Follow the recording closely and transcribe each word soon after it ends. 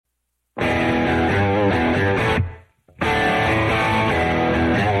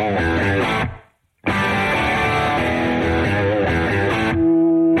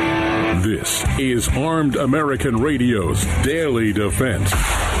Armed American Radio's Daily Defense.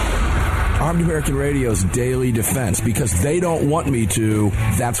 Armed American Radio's Daily Defense. Because they don't want me to,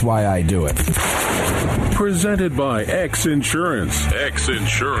 that's why I do it. Presented by X Insurance. X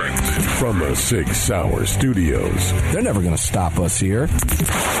Insurance. From the 6 Sauer Studios. They're never going to stop us here.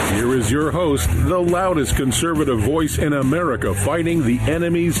 Here is your host, the loudest conservative voice in America fighting the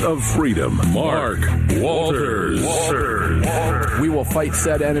enemies of freedom, Mark Walters. We will fight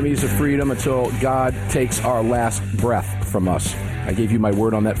said enemies of freedom until God takes our last breath from us. I gave you my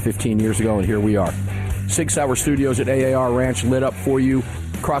word on that 15 years ago, and here we are. 6 Sauer Studios at AAR Ranch lit up for you.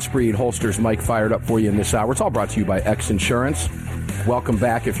 Crossbreed holsters mic fired up for you in this hour. It's all brought to you by X Insurance. Welcome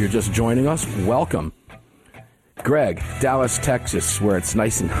back if you're just joining us. Welcome. Greg, Dallas, Texas, where it's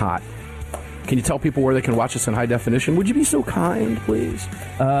nice and hot. Can you tell people where they can watch us in high definition? Would you be so kind, please?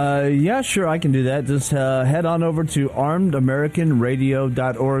 Yeah, sure, I can do that. Just head on over to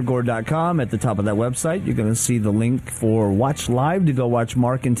armedamericanradio.org or .com. At the top of that website, you're going to see the link for Watch Live to go watch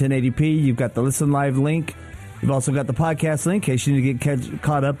Mark in 1080p. You've got the Listen Live link. You've also got the podcast link in case you need to get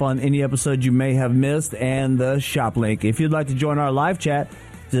caught up on any episode you may have missed, and the shop link. If you'd like to join our live chat,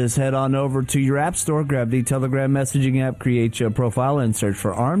 just head on over to your app store, grab the Telegram messaging app, create your profile, and search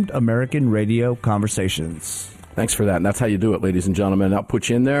for Armed American Radio Conversations. Thanks for that. And that's how you do it, ladies and gentlemen. I'll put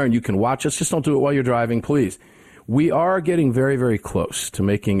you in there, and you can watch us. Just don't do it while you're driving, please. We are getting very, very close to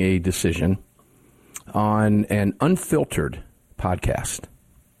making a decision on an unfiltered podcast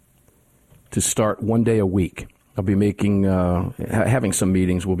to start one day a week. I'll be making, having some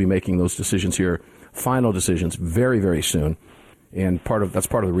meetings. We'll be making those decisions here, final decisions, very, very soon. And that's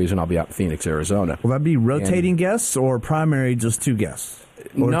part of the reason I'll be out in Phoenix, Arizona. Will that be rotating guests or primary, just 2 guests?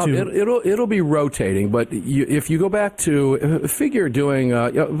 No, it'll be rotating. But if you go back to figure doing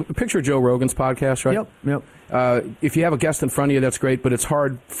picture Joe Rogan's podcast, right? Yep. If you have a guest in front of you, that's great. But it's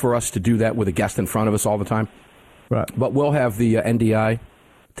hard for us to do that with a guest in front of us all the time. Right. But we'll have the NDI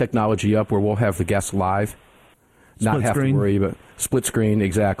technology up where we'll have the guests live. Not have to worry about split screen,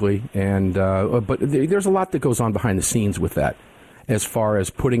 exactly. And but there's a lot that goes on behind the scenes with that, as far as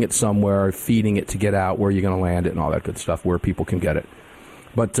putting it somewhere, feeding it to get out, where you're going to land it, and all that good stuff, where people can get it.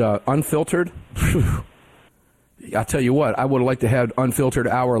 But unfiltered, I'll tell you what, I would have liked to have unfiltered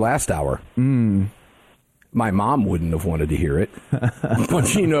hour last hour. My mom wouldn't have wanted to hear it, but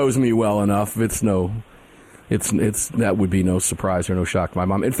she knows me well enough. That would be no surprise or no shock to my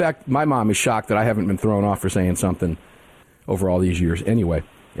mom. In fact, my mom is shocked that I haven't been thrown off for saying something over all these years. Anyway,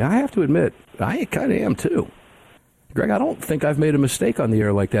 I have to admit, I kind of am too. Greg, I don't think I've made a mistake on the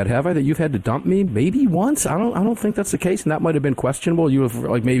air like that, have I? That you've had to dump me maybe once? I don't think that's the case, and that might have been questionable. You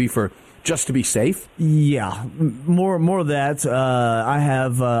have maybe for just to be safe. Yeah, more of that. I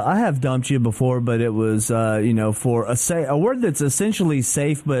have dumped you before, but it was for a word that's essentially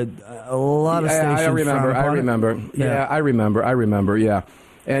safe, but a lot of stations. I remember. Yeah. I remember. Yeah.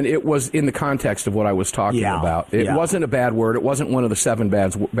 And it was in the context of what I was talking about. It wasn't a bad word. It wasn't one of the 7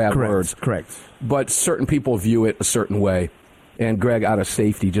 bad words. Correct. But certain people view it a certain way. And Greg, out of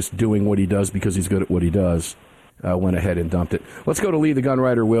safety, just doing what he does because he's good at what he does, went ahead and dumped it. Let's go to Lee the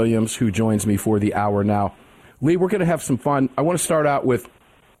Gunwriter Williams, who joins me for the hour now. Lee, we're going to have some fun. I want to start out with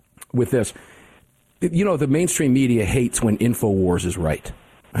this. You know, the mainstream media hates when InfoWars is right.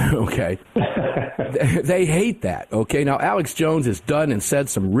 Okay. They hate that. Okay. Now, Alex Jones has done and said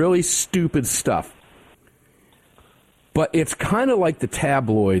some really stupid stuff. But it's kind of like the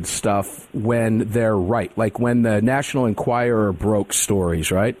tabloid stuff when they're right. Like when the National Enquirer broke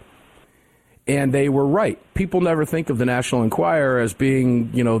stories, right? And they were right. People never think of the National Enquirer as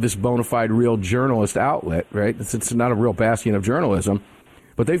being, this bona fide real journalist outlet, right? It's not a real bastion of journalism.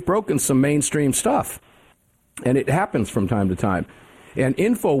 But they've broken some mainstream stuff. And it happens from time to time. And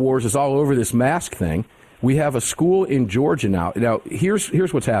InfoWars is all over this mask thing. We have a school in Georgia now. Now,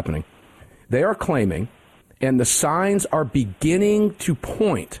 here's what's happening. They are claiming, and the signs are beginning to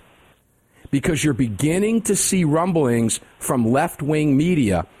point, because you're beginning to see rumblings from left-wing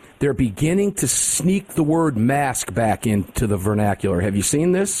media. They're beginning to sneak the word mask back into the vernacular. Have you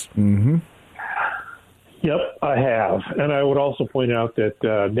seen this? Mm-hmm. Yep, I have. And I would also point out that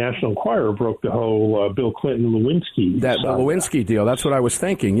National Enquirer broke the whole Bill Clinton-Lewinsky. The Lewinsky deal, that's what I was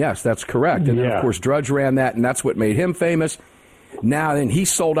thinking. Yes, that's correct. And then, of course, Drudge ran that, and that's what made him famous. Now, then, he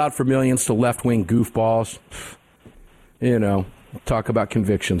sold out for millions to left-wing goofballs. Talk about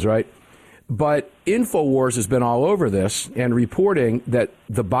convictions, right? But InfoWars has been all over this and reporting that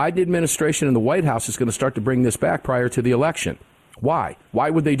the Biden administration and the White House is going to start to bring this back prior to the election. Why? Why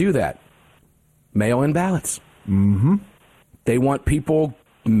would they do that? Mail-in ballots. Mm-hmm. They want people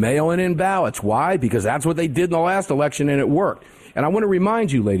mailing in ballots. Why? Because that's what they did in the last election, and it worked. And I want to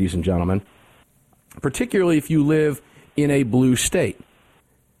remind you, ladies and gentlemen, particularly if you live in a blue state.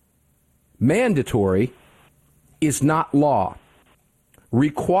 Mandatory is not law.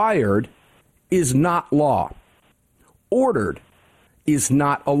 Required is not law. Ordered is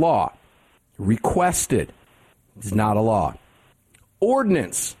not a law. Requested is not a law.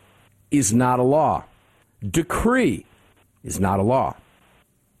 Ordinance is not a law. Decree is not a law.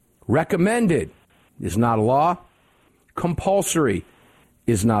 Recommended is not a law. Compulsory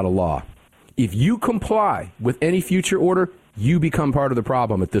is not a law. If you comply with any future order, you become part of the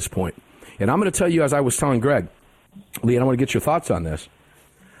problem at this point. And I'm going to tell you, as I was telling Greg, Lee, and I want to get your thoughts on this.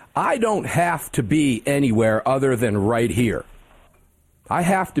 I don't have to be anywhere other than right here. I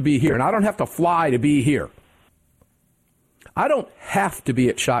have to be here, and I don't have to fly to be here. I don't have to be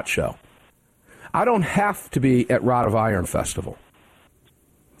at SHOT Show. I don't have to be at Rod of Iron Festival.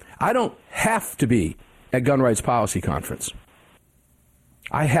 I don't have to be at Gun Rights Policy Conference.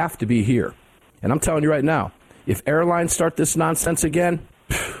 I have to be here. And I'm telling you right now, if airlines start this nonsense again,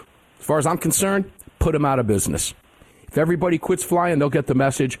 as far as I'm concerned, put them out of business. If everybody quits flying, they'll get the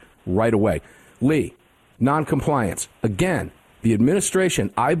message right away. Lee, noncompliance. Again, the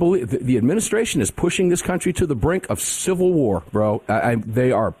administration, I believe, the administration is pushing this country to the brink of civil war, bro.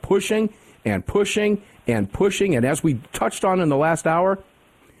 They are pushing and pushing and pushing. And as we touched on in the last hour,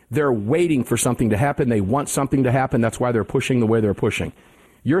 they're waiting for something to happen. They want something to happen. That's why they're pushing the way they're pushing.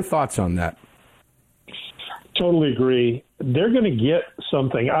 Your thoughts on that? Totally agree. They're going to get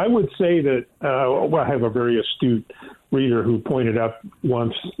something. I would say that I have a very astute reader who pointed out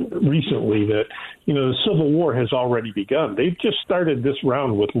once recently that, the Civil War has already begun. They've just started this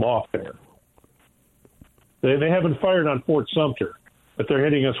round with lawfare. They haven't fired on Fort Sumter, but they're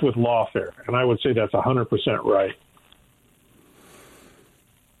hitting us with lawfare. And I would say that's 100% right.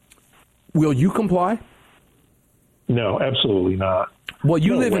 Will you comply? No, absolutely not. Well,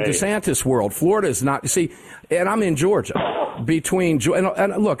 you live in DeSantis world. Florida is not. See, and I'm in Georgia.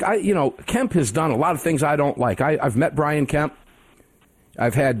 And look, Kemp has done a lot of things I don't like. I've met Brian Kemp.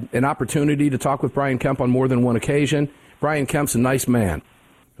 I've had an opportunity to talk with Brian Kemp on more than one occasion. Brian Kemp's a nice man.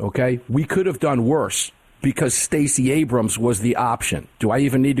 Okay, we could have done worse because Stacey Abrams was the option. Do I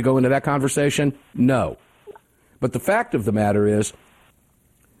even need to go into that conversation? No. But the fact of the matter is,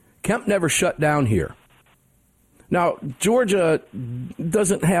 Kemp never shut down here. Now, Georgia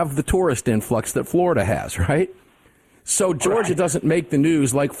doesn't have the tourist influx that Florida has, right? So Georgia doesn't make the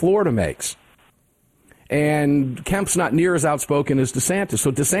news like Florida makes. And Kemp's not near as outspoken as DeSantis.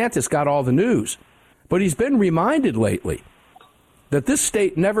 So DeSantis got all the news. But he's been reminded lately that this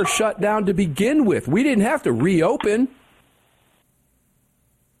state never shut down to begin with. We didn't have to reopen.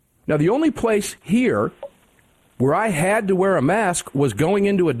 Now, the only place here where I had to wear a mask was going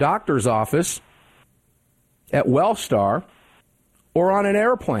into a doctor's office at Wellstar or on an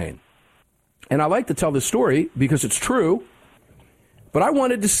airplane. And I like to tell this story because it's true, but I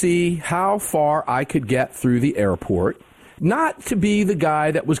wanted to see how far I could get through the airport, not to be the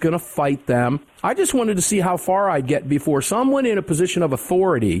guy that was going to fight them. I just wanted to see how far I'd get before someone in a position of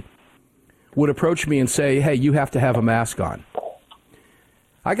authority would approach me and say, hey, you have to have a mask on.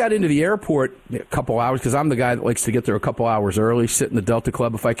 I got into the airport a couple hours because I'm the guy that likes to get there a couple hours early, sit in the Delta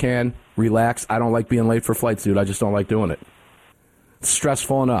Club if I can, relax. I don't like being late for flights, dude. I just don't like doing it. It's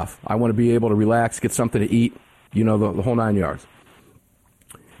stressful enough. I want to be able to relax, get something to eat, the whole 9 yards.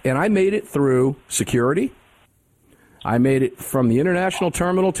 And I made it through security. I made it from the international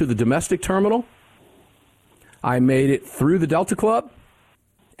terminal to the domestic terminal. I made it through the Delta Club,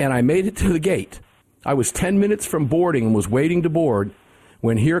 and I made it to the gate. I was 10 minutes from boarding and was waiting to board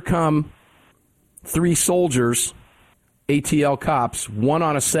when here come 3 soldiers, ATL cops, one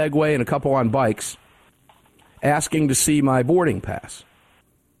on a Segway and a couple on bikes, asking to see my boarding pass.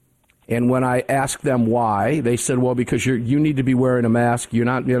 And when I asked them why, they said, well, because you need to be wearing a mask. You're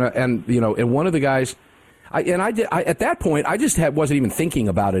not, and one of the guys, at that point, I just wasn't even thinking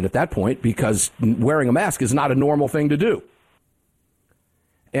about it at that point because wearing a mask is not a normal thing to do.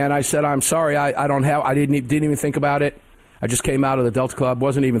 And I said, I'm sorry, I didn't even think about it. I just came out of the Delta Club,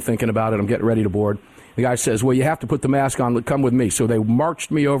 wasn't even thinking about it. I'm getting ready to board. The guy says, well, you have to put the mask on. Come with me. So they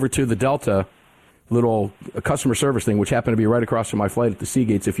marched me over to the Delta little customer service thing, which happened to be right across from my flight at the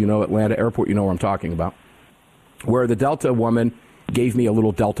Seagates. If you know Atlanta Airport, you know where I'm talking about. Where the Delta woman gave me a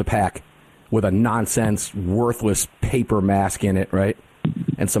little Delta pack with a nonsense, worthless paper mask in it, right?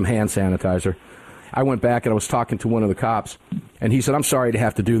 And some hand sanitizer. I went back and I was talking to one of the cops, and he said, I'm sorry to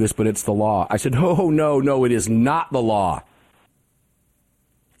have to do this, but it's the law. I said, no, it is not the law.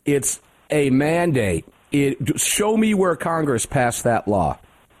 It's a mandate. Show me where Congress passed that law.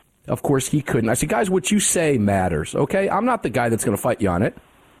 Of course, he couldn't. I said, guys, what you say matters, okay? I'm not the guy that's going to fight you on it.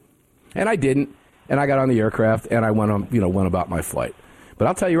 And I didn't. and I got on the aircraft, and I went about my flight. But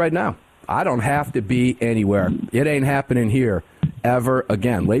I'll tell you right now, I don't have to be anywhere. It ain't happening here ever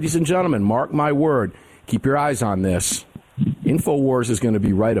again. Ladies and gentlemen, mark my word. Keep your eyes on this. InfoWars is going to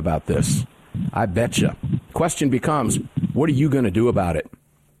be right about this. I bet you. Question becomes, what are you going to do about it?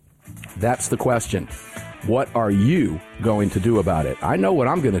 That's the question. What are you going to do about it? I know what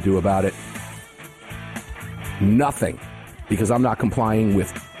I'm going to do about it. Nothing, because I'm not complying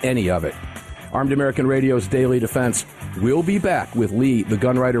with any of it. Armed American Radio's Daily Defense will be back with Lee, the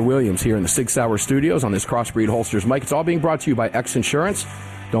Gunwriter Williams, here in the 6 Hour Studios on this Crossbreed Holsters mic. It's all being brought to you by X Insurance.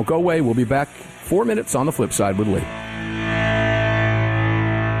 Don't go away. We'll be back 4 minutes on the flip side with Lee.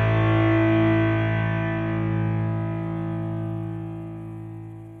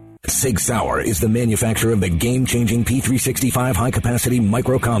 Sig Sauer is the manufacturer of the game-changing P365 high-capacity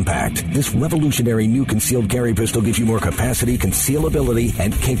micro-compact. This revolutionary new concealed carry pistol gives you more capacity, concealability,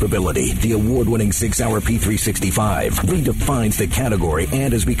 and capability. The award-winning Sig Sauer P365 redefines the category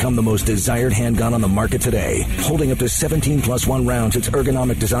and has become the most desired handgun on the market today. Holding up to 17+1 rounds, its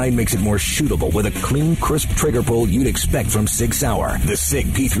ergonomic design makes it more shootable with a clean, crisp trigger pull you'd expect from Sig Sauer. The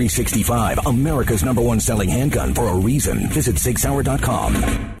Sig P365, America's #1 selling handgun for a reason. Visit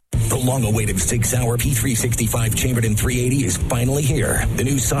SigSauer.com. The long-awaited Sig Sauer P365 chambered in .380 is finally here. The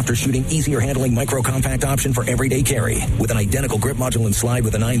new softer shooting, easier handling micro-compact option for everyday carry. With an identical grip module and slide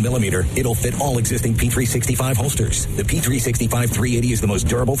with a 9mm, it'll fit all existing P365 holsters. The P365 .380 is the most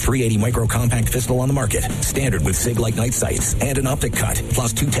durable .380 micro-compact pistol on the market. Standard with SIG-like night sights and an optic cut,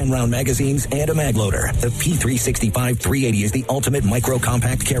 plus 2 10-round magazines and a mag loader. The P365 .380 is the ultimate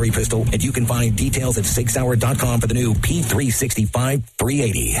micro-compact carry pistol, and you can find details at SigSauer.com for the new P365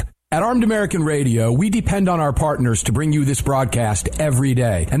 .380. At Armed American Radio, we depend on our partners to bring you this broadcast every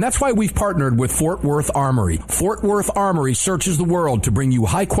day. And that's why we've partnered with Fort Worth Armory. Fort Worth Armory searches the world to bring you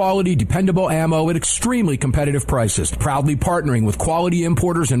high-quality, dependable ammo at extremely competitive prices. Proudly partnering with quality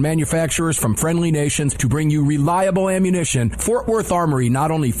importers and manufacturers from friendly nations to bring you reliable ammunition, Fort Worth Armory not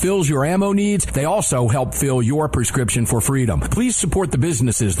only fills your ammo needs, they also help fill your prescription for freedom. Please support the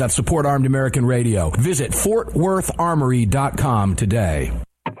businesses that support Armed American Radio. Visit FortWorthArmory.com today.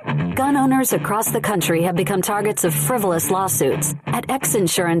 Gun owners across the country have become targets of frivolous lawsuits. At X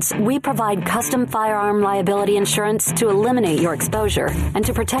Insurance, we provide custom firearm liability insurance to eliminate your exposure and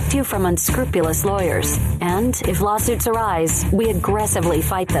to protect you from unscrupulous lawyers. And if lawsuits arise, we aggressively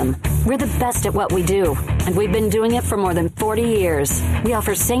fight them. We're the best at what we do, and we've been doing it for more than 40 years. We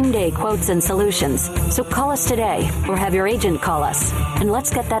offer same-day quotes and solutions. So call us today or have your agent call us, and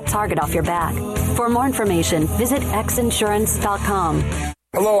let's get that target off your back. For more information, visit xinsurance.com.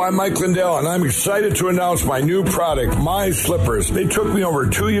 Hello, I'm Mike Lindell, and I'm excited to announce my new product, My Slippers. They took me over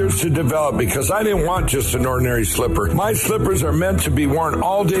 2 years to develop because I didn't want just an ordinary slipper. My slippers are meant to be worn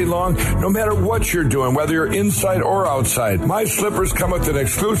all day long, no matter what you're doing, whether you're inside or outside. My slippers come with an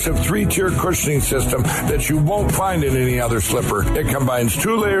exclusive 3-tier cushioning system that you won't find in any other slipper. It combines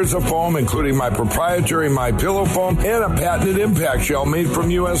 2 layers of foam, including my proprietary My Pillow foam and a patented impact gel made from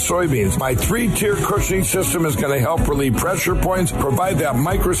U.S. soybeans. My 3-tier cushioning system is going to help relieve pressure points, provide that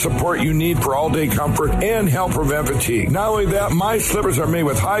micro support you need for all-day comfort, and help prevent fatigue. Not only that, my slippers are made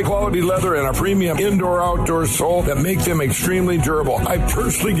with high-quality leather and a premium indoor-outdoor sole that make them extremely durable. I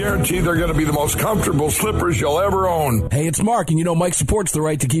personally guarantee they're going to be the most comfortable slippers you'll ever own. Hey, it's Mark, and you know Mike supports the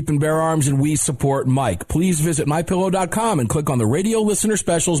right to keep and bear arms, and we support Mike. Please visit MyPillow.com and click on the radio listener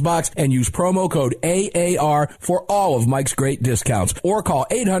specials box and use promo code AAR for all of Mike's great discounts. Or call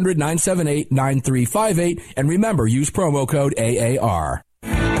 800-978-9358, and remember, use promo code AAR.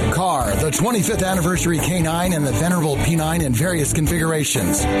 Car, the 25th anniversary K9 and the venerable P9 in various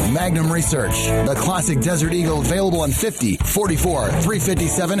configurations. Magnum Research, the classic Desert Eagle available in 50, 44,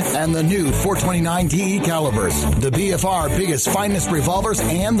 357, and the new 429 DE calibers. The BFR biggest, finest revolvers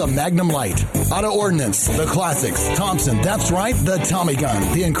and the Magnum Light. Auto Ordnance, the classics. Thompson, that's right, the Tommy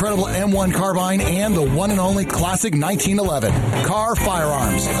gun, the incredible M1 carbine, and the one and only classic 1911. Car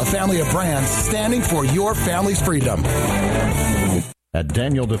Firearms, a family of brands standing for your family's freedom. At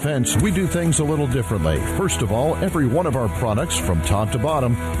Daniel Defense, we do things a little differently. First of all, every one of our products, from top to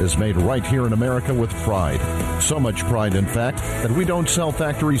bottom, is made right here in America with pride. So much pride, in fact, that we don't sell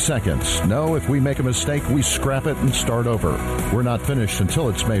factory seconds. No, if we make a mistake, we scrap it and start over. We're not finished until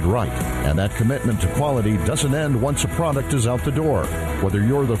it's made right. And that commitment to quality doesn't end once a product is out the door. Whether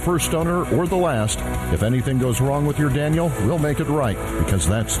you're the first owner or the last, if anything goes wrong with your Daniel, we'll make it right, because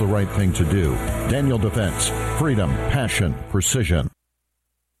that's the right thing to do. Daniel Defense. Freedom, passion, precision.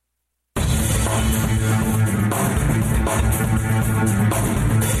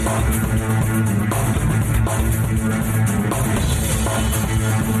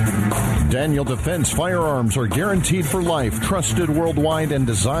 Daniel Daniel Defense firearms are guaranteed for life, trusted worldwide, and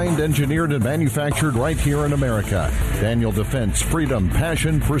designed, engineered, and manufactured right here in America. Daniel Defense, freedom,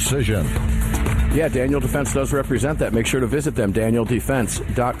 passion, precision. Yeah, Daniel Defense does represent that. Make sure to visit them,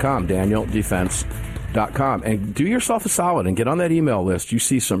 DanielDefense.com, DanielDefense.com. And do yourself a solid and get on that email list. You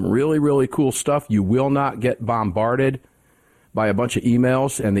see some really, really cool stuff. You will not get bombarded by a bunch of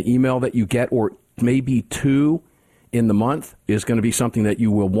emails, and the email that you get, or maybe two in the month, is going to be something that you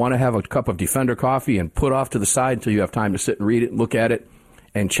will want to have a cup of Defender coffee and put off to the side until you have time to sit and read it, look at it,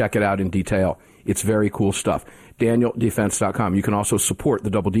 and check it out in detail. It's very cool stuff. DanielDefense.com. You can also support the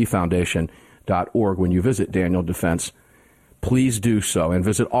Double D Foundation.org when you visit Daniel Defense. Please do so, and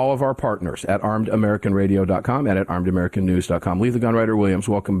visit all of our partners at ArmedAmericanRadio.com and at ArmedAmericanNews.com. Lee the Gunwriter Williams,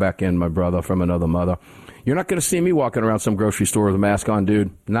 welcome back in, my brother from another mother. You're not going to see me walking around some grocery store with a mask on,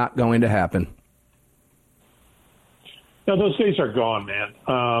 dude. Not going to happen. No, those days are gone, man.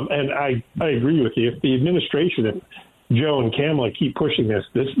 And I agree with you. If the administration, if Joe and Kamala keep pushing this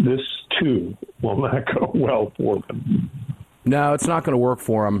too will not go well for them. No, it's not going to work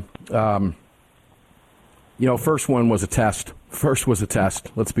for them. First one was a test.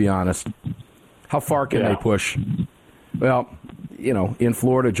 Let's be honest. How far can they push? Well, in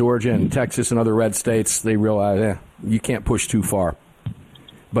Florida, Georgia, and Texas and other red states, they realize you can't push too far.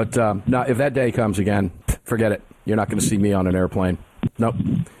 But now, if that day comes again, forget it. You're not going to see me on an airplane. Nope.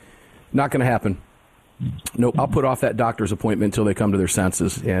 Not going to happen. Nope. I'll put off that doctor's appointment until they come to their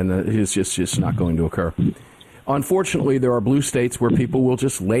senses, and it's just not going to occur. Unfortunately, there are blue states where people will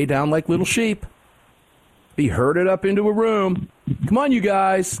just lay down like little sheep, be herded up into a room. Come on, you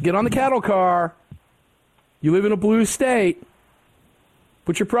guys, get on the cattle car. You live in a blue state.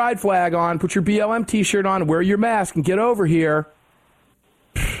 Put your pride flag on, put your BLM T-shirt on, wear your mask, and get over here.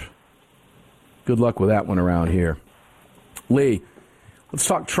 Good luck with that one around here. Lee, let's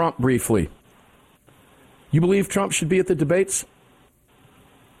talk Trump briefly. You believe Trump should be at the debates?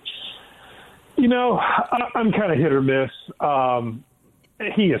 I'm kind of hit or miss.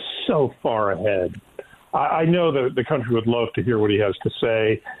 He is so far ahead. I know that the country would love to hear what he has to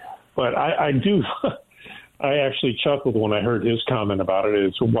say, but I do. I actually chuckled when I heard his comment about it.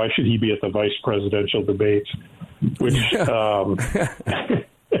 Is why should he be at the vice presidential debates? Which,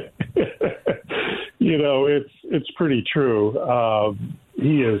 it's pretty true.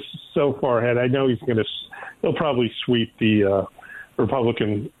 He is so far ahead. I know he'll probably sweep the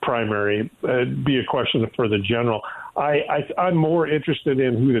Republican primary. Be a question for the general. I'm more interested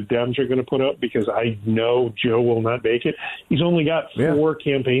in who the Dems are going to put up because I know Joe will not make it. He's only got 4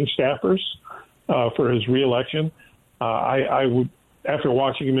 campaign staffers for his reelection. I would, after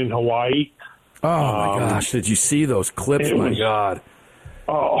watching him in Hawaii. Oh my gosh! Did you see those clips? My God!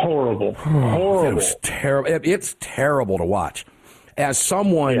 Horrible. Horrible. It was terrible. It's terrible to watch. As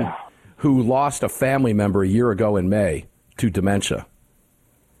someone who lost a family member a year ago in May to dementia,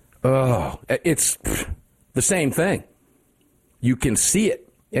 it's the same thing. You can see it.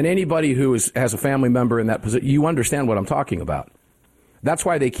 And anybody who has a family member in that position, you understand what I'm talking about. That's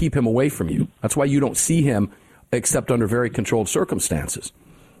why they keep him away from you. That's why you don't see him except under very controlled circumstances.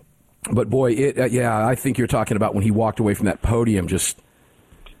 But boy, I think you're talking about when he walked away from that podium just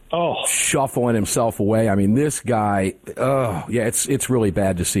shuffling himself away. I mean, this guy, it's really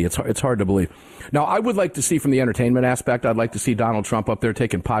bad to see. It's hard to believe. Now, I would like to see from the entertainment aspect, I'd like to see Donald Trump up there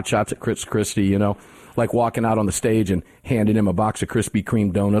taking pot shots at Chris Christie, like walking out on the stage and handing him a box of Krispy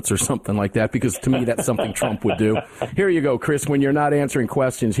Kreme donuts or something like that, because to me, that's something Trump would do. Here you go, Chris, when you're not answering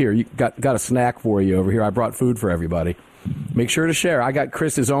questions, here, you got a snack for you over here. I brought food for everybody. Make sure to share. I got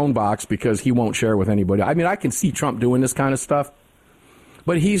Chris's own box because he won't share with anybody. I mean, I can see Trump doing this kind of stuff,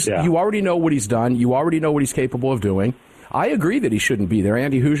 but you already know what he's done. You already know what he's capable of doing. I agree that he shouldn't be there.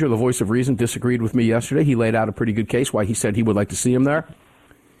 Andy Hoosier, the voice of reason, disagreed with me yesterday. He laid out a pretty good case why he said he would like to see him there.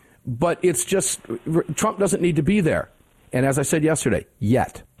 But it's just, Trump doesn't need to be there. And as I said yesterday,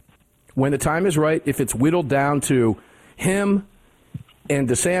 yet. When the time is right, if it's whittled down to him and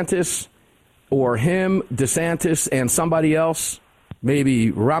DeSantis, or him, DeSantis, and somebody else,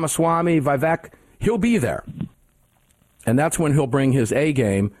 maybe Ramaswamy, Vivek, he'll be there. And that's when he'll bring his A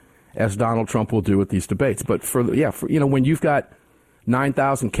game, as Donald Trump will do at these debates. But when you've got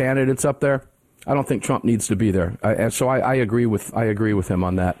 9,000 candidates up there, I don't think Trump needs to be there. So I agree with him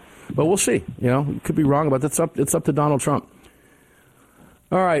on that. But we'll see. Could be wrong, but it's up to Donald Trump.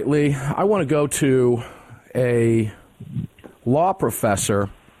 All right, Lee, I want to go to a law professor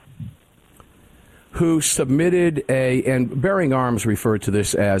who submitted and Bearing Arms referred to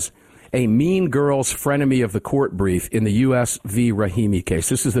this as a Mean Girls Frenemy of the Court brief in the U.S. v. Rahimi case.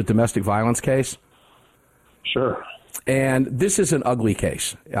 This is the domestic violence case. Sure. And this is an ugly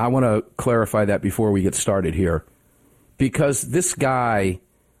case. I want to clarify that before we get started here, because this guy,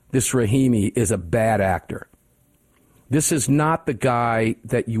 this Rahimi, is a bad actor. This is not the guy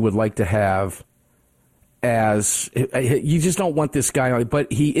that you would like to have as, you just don't want this guy on,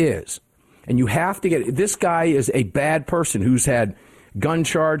 but he is. And you have to get, this guy is a bad person who's had gun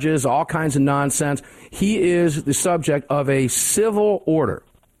charges, all kinds of nonsense. He is the subject of a civil order,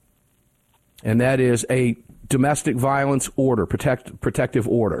 and that is a domestic violence order, protective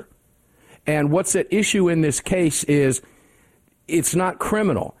order. And what's at issue in this case is it's not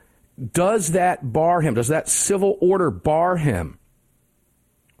criminal. Does that bar him? Does that civil order bar him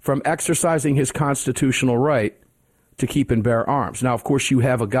from exercising his constitutional right to keep and bear arms? Now, of course, you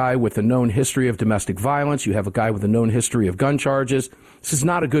have a guy with a known history of domestic violence. You have a guy with a known history of gun charges. This is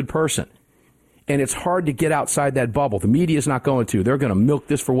not a good person. And it's hard to get outside that bubble. The media is not going to. They're going to milk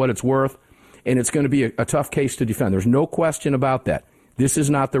this for what it's worth, and it's going to be a tough case to defend. There's no question about that. This is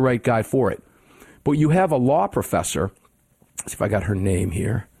not the right guy for it. But you have a law professor. Let's see if I got her name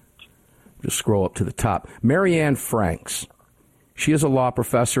here. Just scroll up to the top. Marianne Franks. She is a law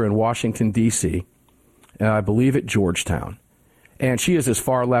professor in Washington, D.C., I believe at Georgetown. And she is as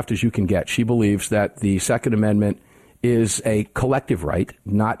far left as you can get. She believes that the Second Amendment is a collective right,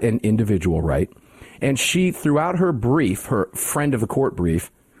 not an individual right. And she, throughout her brief, her friend of the court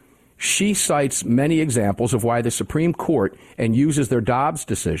brief, she cites many examples of why the Supreme Court, and uses their Dobbs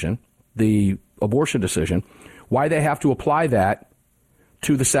decision, the abortion decision, why they have to apply that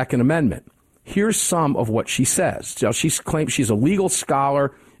to the Second Amendment. Here's some of what she says. Now, she claims she's a legal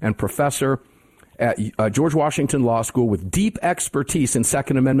scholar and professor at George Washington Law School with deep expertise in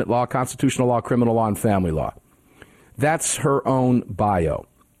Second Amendment law, constitutional law, criminal law, and family law. That's her own bio.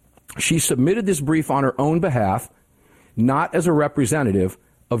 She submitted this brief on her own behalf, not as a representative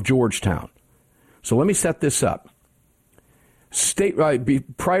of Georgetown. So let me set this up.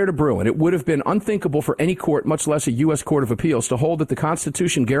 Prior to Bruen, it would have been unthinkable for any court, much less a U.S. Court of Appeals, to hold that the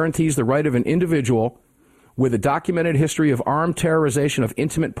Constitution guarantees the right of an individual with a documented history of armed terrorization of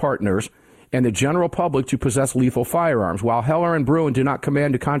intimate partners and the general public to possess lethal firearms. While Heller and Bruen do not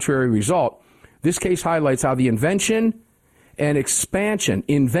command a contrary result, this case highlights how the invention and expansion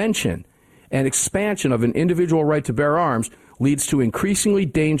of an individual right to bear arms leads to increasingly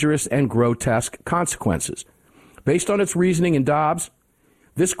dangerous and grotesque consequences. Based on its reasoning in Dobbs,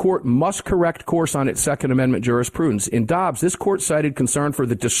 this court must correct course on its Second Amendment jurisprudence. In Dobbs, this court cited concern for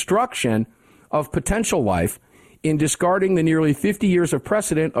the destruction of potential life in discarding the nearly 50 years of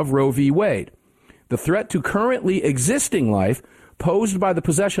precedent of Roe v. Wade. The threat to currently existing life posed by the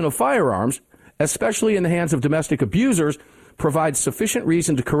possession of firearms, especially in the hands of domestic abusers, provides sufficient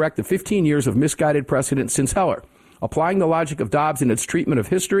reason to correct the 15 years of misguided precedent since Heller. Applying the logic of Dobbs in its treatment of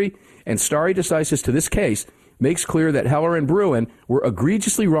history and stare decisis to this case makes clear that Heller and Bruen were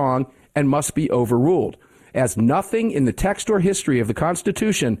egregiously wrong and must be overruled, as nothing in the text or history of the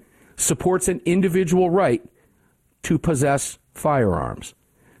Constitution supports an individual right to possess firearms.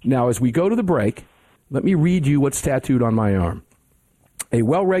 Now, as we go to the break, let me read you what's tattooed on my arm. A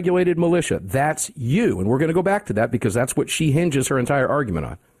well-regulated militia, that's you, and we're going to go back to that because that's what she hinges her entire argument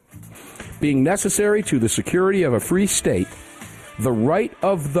on. Being necessary to the security of a free state, the right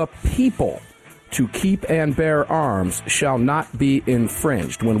of the people to keep and bear arms shall not be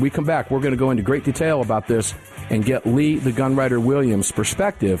infringed. When we come back, we're going to go into great detail about this and get Lee, the gun writer Williams'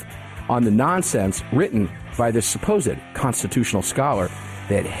 perspective on the nonsense written by this supposed constitutional scholar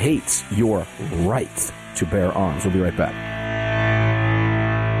that hates your right to bear arms. We'll be right back.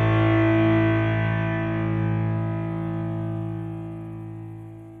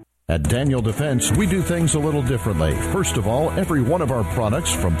 At Daniel Defense, we do things a little differently. First of all, every one of our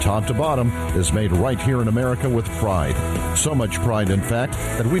products, from top to bottom, is made right here in America with pride. So much pride, in fact,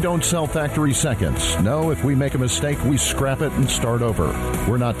 that we don't sell factory seconds. No, if we make a mistake, we scrap it and start over.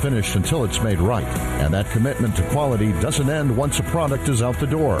 We're not finished until it's made right. And that commitment to quality doesn't end once a product is out the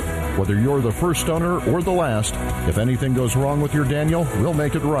door. Whether you're the first owner or the last, if anything goes wrong with your Daniel, we'll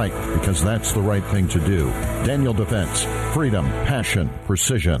make it right, because that's the right thing to do. Daniel Defense. Freedom, passion,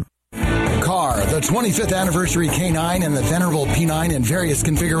 precision. Car, the 25th anniversary K9 and the venerable P9 in various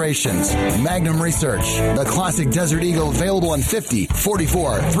configurations. Magnum Research, the classic Desert Eagle available in 50,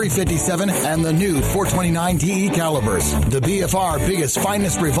 44, 357, and the new 429 DE calibers. The BFR biggest,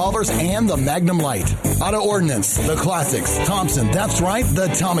 finest revolvers, and the Magnum Light. Auto Ordnance, the classics. Thompson, that's right, the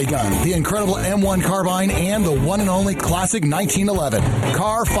Tommy gun, the incredible M1 carbine, and the one and only classic 1911.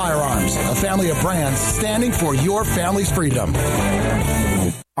 Car Firearms, a family of brands standing for your family's freedom.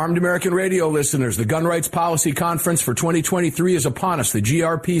 Armed American Radio listeners, the Gun Rights Policy Conference for 2023 is upon us, the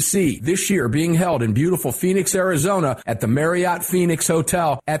GRPC, this year being held in beautiful Phoenix, Arizona at the Marriott Phoenix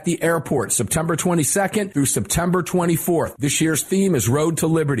Hotel at the airport, September 22nd through September 24th. This year's theme is Road to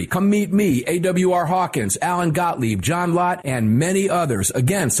Liberty. Come meet me, A.W.R. Hawkins, Alan Gottlieb, John Lott, and many others.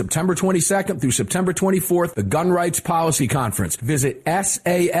 Again, September 22nd through September 24th, the Gun Rights Policy Conference. Visit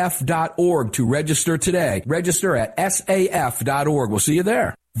saf.org to register today. Register at saf.org. We'll see you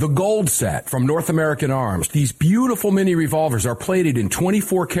there. The Gold Set from North American Arms. These beautiful mini revolvers are plated in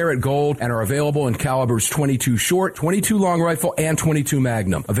 24 karat gold and are available in calibers 22 short, 22 long rifle, and 22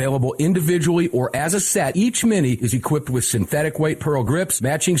 magnum. Available individually or as a set, each mini is equipped with synthetic weight pearl grips,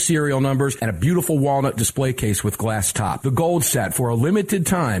 matching serial numbers, and a beautiful walnut display case with glass top. The Gold Set for a limited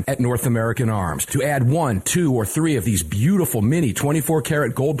time at North American Arms. To add 1, 2, or 3 of these beautiful mini 24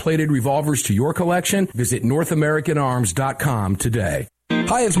 karat gold plated revolvers to your collection, visit NorthAmericanArms.com today.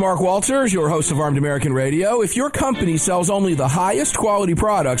 Hi, it's Mark Walters, your host of Armed American Radio. If your company sells only the highest quality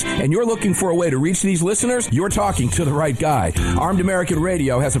products and you're looking for a way to reach these listeners, you're talking to the right guy. Armed American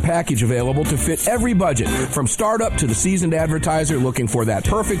Radio has a package available to fit every budget, from startup to the seasoned advertiser looking for that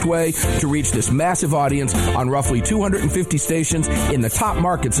perfect way to reach this massive audience on roughly 250 stations in the top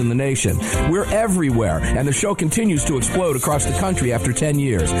markets in the nation. We're everywhere, and the show continues to explode across the country after 10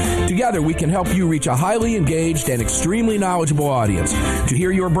 years. Together, we can help you reach a highly engaged and extremely knowledgeable audience. To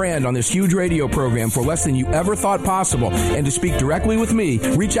hear your brand on this huge radio program for less than you ever thought possible and to speak directly with me,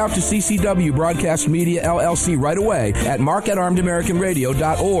 reach out to CCW Broadcast Media LLC right away at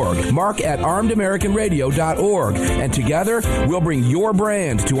mark@armedamericanradio.org. mark@armedamericanradio.org. And together, we'll bring your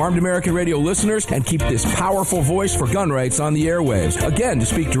brand to Armed American Radio listeners and keep this powerful voice for gun rights on the airwaves. Again, to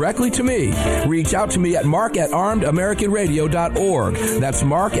speak directly to me, reach out to me at mark@armedamericanradio.org. That's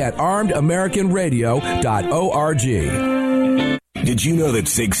mark@armedamericanradio.org. Did you know that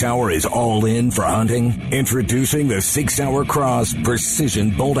Sig Sauer is all in for hunting? Introducing the Sig Sauer Cross Precision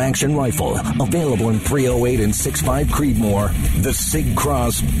Bolt Action Rifle, available in .308 and 6.5 Creedmoor. The Sig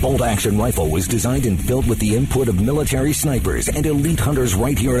Cross Bolt Action Rifle was designed and built with the input of military snipers and elite hunters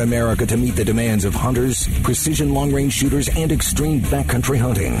right here in America to meet the demands of hunters, precision long-range shooters, and extreme backcountry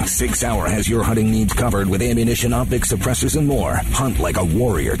hunting. Sig Sauer has your hunting needs covered with ammunition, optics, suppressors, and more. Hunt like a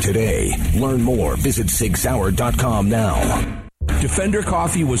warrior today. Learn more. Visit SigSauer.com now. Defender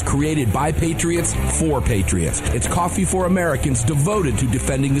Coffee was created by patriots for patriots. It's coffee for Americans devoted to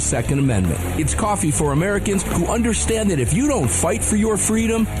defending the Second Amendment. It's coffee for Americans who understand that if you don't fight for your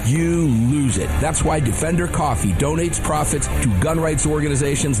freedom, you lose it. That's why Defender Coffee donates profits to gun rights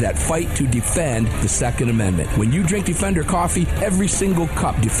organizations that fight to defend the Second Amendment. When you drink Defender Coffee, every single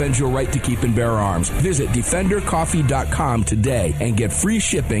cup defends your right to keep and bear arms. Visit DefenderCoffee.com today and get free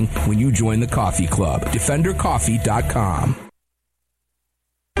shipping when you join the coffee club. DefenderCoffee.com.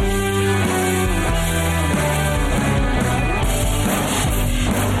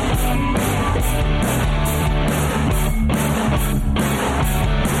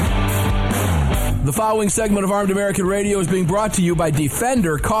 The following segment of Armed American Radio is being brought to you by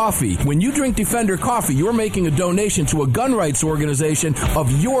Defender Coffee. When you drink Defender Coffee, you're making a donation to a gun rights organization of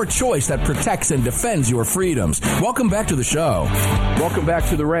your choice that protects and defends your freedoms. Welcome back to the show. Welcome back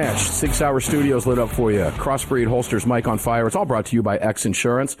to the ranch. 6 Hour Studios lit up for you. Crossbreed holsters, mic on fire. It's all brought to you by X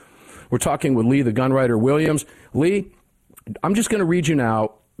Insurance. We're talking with Lee, the gun writer Williams. Lee, I'm just going to read you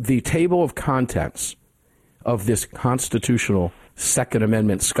now the table of contents of this constitutional Second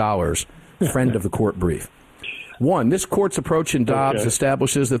Amendment scholars friend of the court brief. 1, this court's approach in Dobbs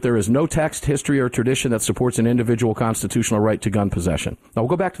establishes that there is no text, history, or tradition that supports an individual constitutional right to gun possession. Now, we'll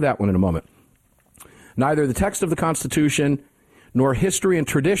go back to that one in a moment. Neither the text of the Constitution nor history and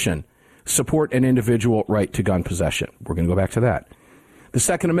tradition support an individual right to gun possession. We're going to go back to that. The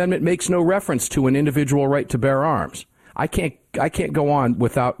Second Amendment makes no reference to an individual right to bear arms. I can't go on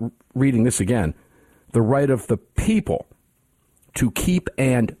without reading this again. The right of the people to keep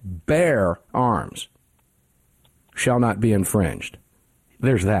and bear arms shall not be infringed.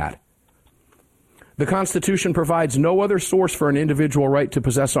 There's that. The Constitution provides no other source for an individual right to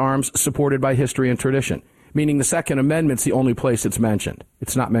possess arms supported by history and tradition, meaning the Second Amendment's the only place it's mentioned.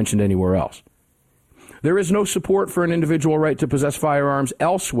 It's not mentioned anywhere else. There is no support for an individual right to possess firearms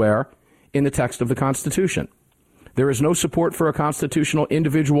elsewhere in the text of the Constitution. There is no support for a constitutional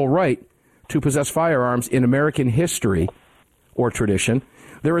individual right to possess firearms in American history or tradition.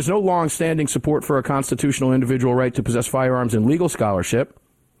 There is no long-standing support for a constitutional individual right to possess firearms in legal scholarship.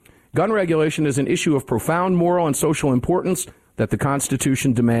 Gun regulation is an issue of profound moral and social importance that the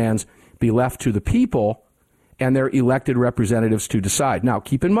Constitution demands be left to the people and their elected representatives to decide. Now,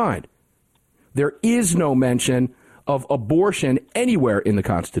 keep in mind, there is no mention of abortion anywhere in the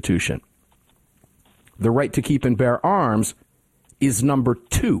Constitution. The right to keep and bear arms is number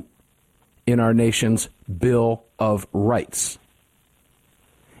 2 in our nation's Bill of Rights.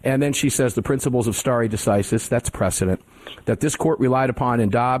 And then she says the principles of stare decisis, that's precedent, that this court relied upon in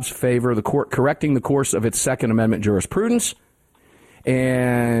Dobbs favor the court correcting the course of its Second Amendment jurisprudence.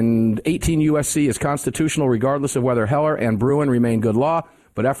 And 18 U.S.C. is constitutional regardless of whether Heller and Bruen remain good law,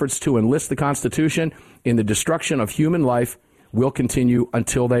 but efforts to enlist the Constitution in the destruction of human life will continue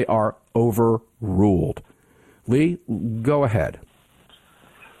until they are overruled. Lee, go ahead.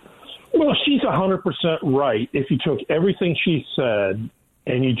 Well, she's 100% right if you took everything she said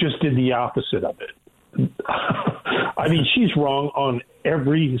and you just did the opposite of it. I mean, she's wrong on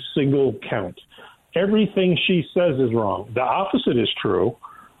every single count. Everything she says is wrong. The opposite is true.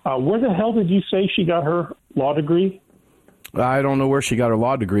 Where the hell did you say she got her law degree? I don't know where she got her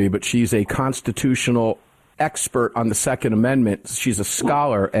law degree, but she's a constitutional expert on the Second Amendment. She's a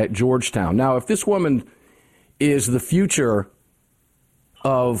scholar at Georgetown. Now, if this woman is the future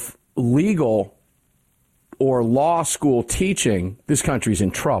of legal or law school teaching, this country's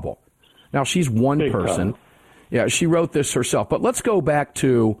in trouble. Now, she's one Big person. time. Yeah, she wrote this herself. But let's go back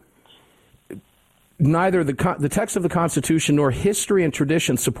to neither the text of the Constitution nor history and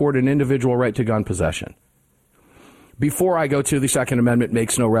tradition support an individual right to gun possession. Before I go to the Second Amendment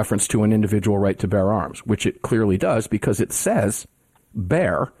makes no reference to an individual right to bear arms, which it clearly does because it says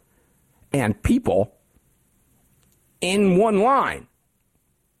bear and people in one line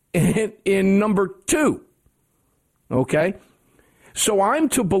in number 2. Okay? So I'm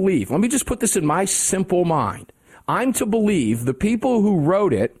to believe, let me just put this in my simple mind. I'm to believe the people who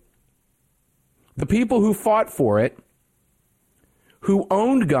wrote it, the people who fought for it, who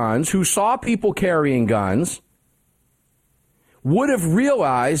owned guns, who saw people carrying guns, would have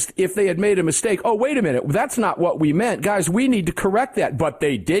realized if they had made a mistake, oh, wait a minute, that's not what we meant. Guys, we need to correct that. But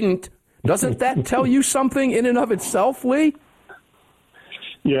they didn't. Doesn't that tell you something in and of itself, Lee?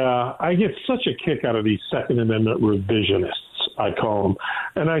 Yeah, I get such a kick out of these Second Amendment revisionists, I call them.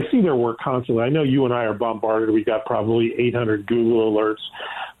 And I see their work constantly. I know you and I are bombarded. We got probably 800 Google alerts.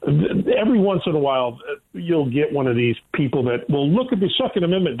 Every once in a while, you'll get one of these people that will look at the Second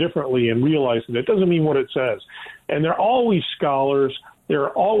Amendment differently and realize that it doesn't mean what it says. And they're always scholars. They're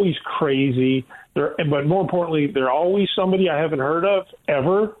always crazy. But more importantly, they're always somebody I haven't heard of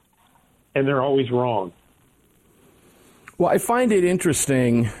ever, and they're always wrong. Well, I find it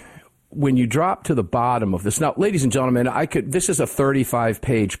interesting when you drop to the bottom of this. Now, ladies and gentlemen, this is a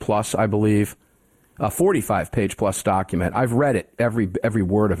 35-page plus, I believe, a 45-page plus document. I've read it, every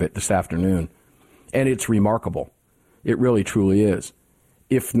word of it this afternoon, and it's remarkable. It really, truly is,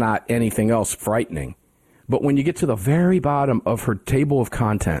 if not anything else, frightening. But when you get to the very bottom of her table of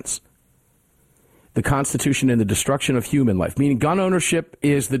contents, the Constitution and the destruction of human life, meaning gun ownership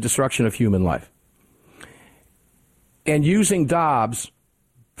is the destruction of human life. And using Dobbs,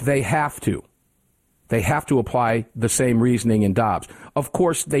 they have to. They have to apply the same reasoning in Dobbs. Of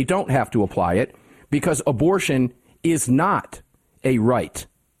course, they don't have to apply it because abortion is not a right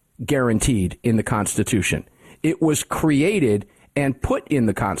guaranteed in the Constitution. It was created and put in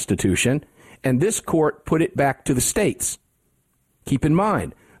the Constitution, and this court put it back to the states. Keep in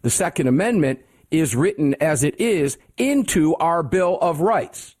mind, the Second Amendment is written as it is into our Bill of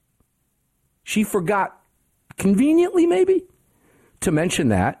Rights. She forgot, conveniently maybe, to mention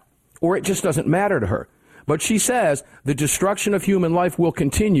that, or it just doesn't matter to her. But she says the destruction of human life will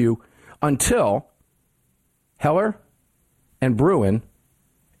continue until Heller and Bruen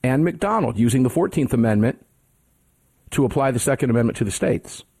and McDonald, using the 14th Amendment to apply the Second Amendment to the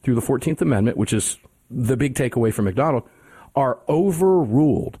states through the 14th Amendment, which is the big takeaway from McDonald, are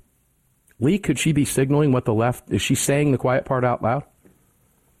overruled. Lee, could she be signaling what the left, is she saying the quiet part out loud?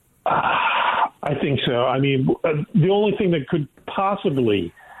 I think so. I mean, the only thing that could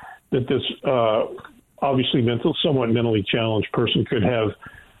possibly, that this obviously somewhat mentally challenged person could have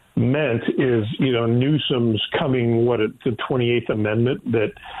meant is, Newsom's coming, the 28th Amendment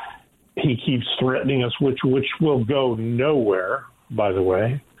that he keeps threatening us, which will go nowhere, by the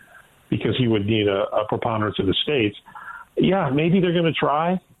way, because he would need a preponderance of the states. Yeah, maybe they're going to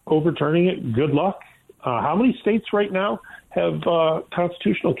try overturning it. Good luck. How many states right now have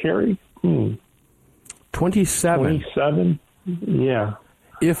constitutional carry? 27. 27? Yeah.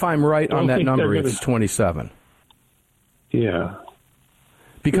 If I'm right on that number, it's 27. Yeah.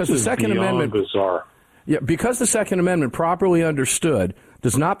 Because the Second Amendment, bizarre. Yeah, because the Second Amendment, properly understood,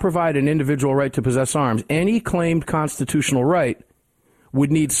 does not provide an individual right to possess arms, any claimed constitutional right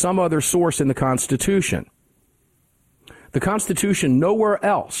would need some other source in the Constitution. The Constitution nowhere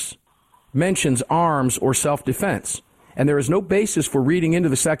else mentions arms or self-defense. And there is no basis for reading into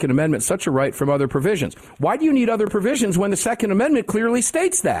the Second Amendment such a right from other provisions. Why do you need other provisions when the Second Amendment clearly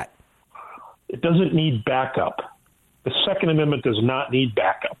states that? It doesn't need backup. The Second Amendment does not need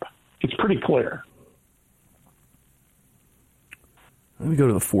backup. It's pretty clear. Let me go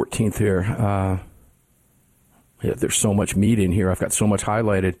to the 14th here. There's so much meat in here. I've got so much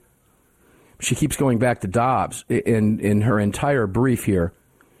highlighted. She keeps going back to Dobbs. In her entire brief here,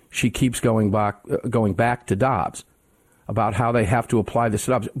 she keeps going back to Dobbs about how they have to apply this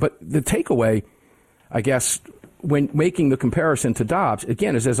to Dobbs. But the takeaway, I guess, when making the comparison to Dobbs,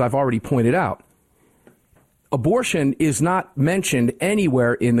 again, is, as I've already pointed out, abortion is not mentioned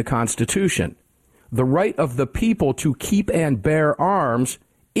anywhere in the Constitution. The right of the people to keep and bear arms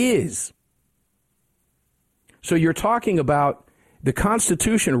is. So you're talking about the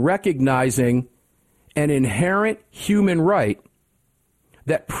Constitution recognizing an inherent human right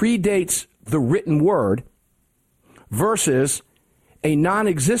that predates the written word versus a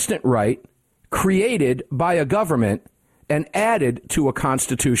non-existent right created by a government and added to a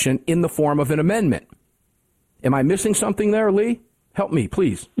Constitution in the form of an amendment. Am I missing something there, Lee? Help me,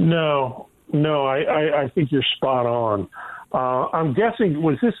 please. No, I think you're spot on. I'm guessing,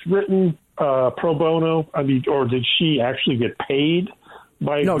 was this written pro bono? I mean, or did she actually get paid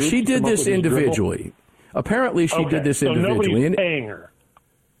by a No, group she to did come up this with individually. Apparently, she did this individually. So nobody's paying her?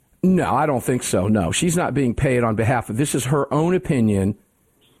 No, I don't think so. No, she's not being paid on behalf of. This is her own opinion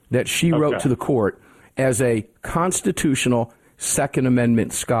that she wrote to the court as a constitutional Second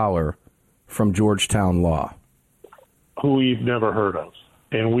Amendment scholar from Georgetown Law. Who we've never heard of,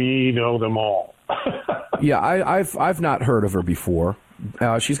 and we know them all. Yeah, I've not heard of her before.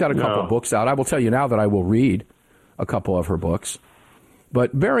 She's got a couple of books out. I will tell you now that I will read a couple of her books.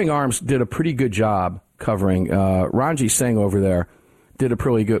 But Bearing Arms did a pretty good job covering. Ranji Singh over there did a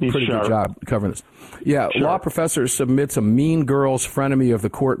pretty good job covering this. Yeah, Sure. Law professor submits a Mean Girls Frenemy of the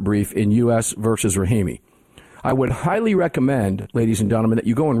Court brief in U.S. versus Rahimi. I would highly recommend, ladies and gentlemen, that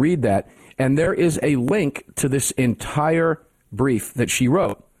you go and read that. And there is a link to this entire brief that she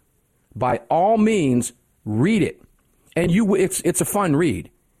wrote. By all means, read it. And it's a fun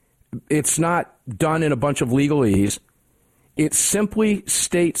read. It's not done in a bunch of legalese. It simply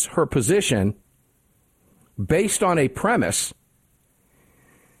states her position based on a premise.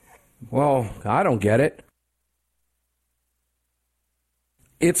 Well, I don't get it.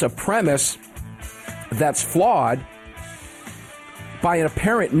 It's a premise that's flawed by an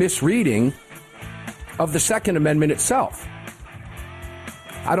apparent misreading of the Second Amendment itself.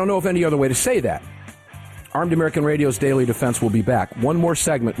 I don't know of any other way to say that. Armed American Radio's Daily Defense will be back. One more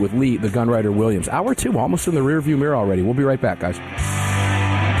segment with Lee, the gunwriter Williams. Hour 2, almost in the rearview mirror already. We'll be right back, guys.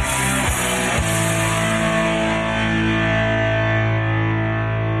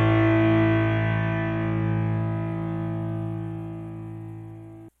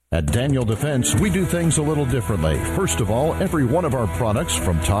 At Daniel Defense, we do things a little differently. First of all, every one of our products,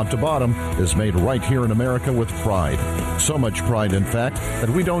 from top to bottom, is made right here in America with pride. So much pride, in fact, that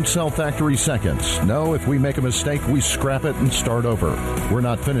we don't sell factory seconds. No, if we make a mistake, we scrap it and start over. We're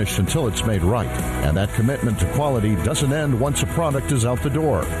not finished until it's made right. And that commitment to quality doesn't end once a product is out the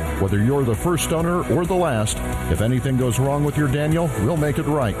door. Whether you're the first owner or the last, if anything goes wrong with your Daniel, we'll make it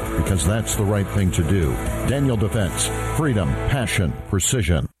right, because that's the right thing to do. Daniel Defense. Freedom, passion,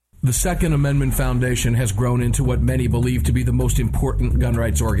 precision. The Second Amendment Foundation has grown into what many believe to be the most important gun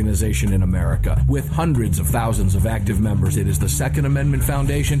rights organization in America. With hundreds of thousands of active members, it is the Second Amendment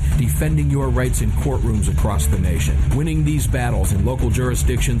Foundation defending your rights in courtrooms across the nation. Winning these battles in local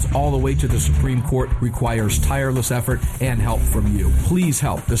jurisdictions all the way to the Supreme Court requires tireless effort and help from you. Please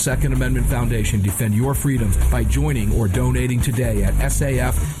help the Second Amendment Foundation defend your freedoms by joining or donating today at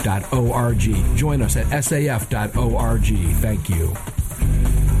saf.org. Join us at saf.org. Thank you.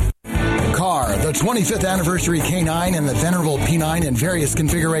 Car, the 25th anniversary K9 and the venerable P9 in various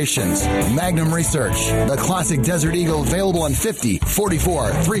configurations. Magnum Research, the classic Desert Eagle available in 50, 44,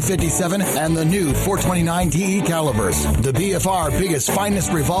 357, and the new 429 DE calibers. The BFR biggest,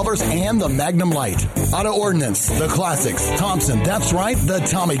 finest revolvers and the Magnum Light. Auto Ordnance, the classics. Thompson, that's right, the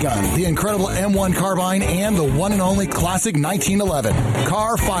Tommy gun, the incredible M1 carbine, and the one and only classic 1911.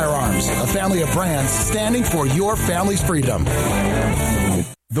 Car Firearms, a family of brands standing for your family's freedom.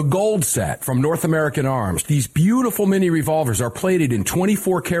 The Gold Set from North American Arms. These beautiful mini revolvers are plated in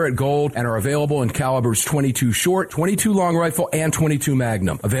 24 karat gold and are available in calibers 22 short, 22 long rifle, and 22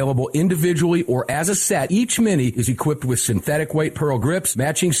 magnum. Available individually or as a set, each mini is equipped with synthetic weight pearl grips,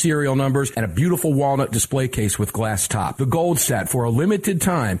 matching serial numbers, and a beautiful walnut display case with glass top. The Gold Set for a limited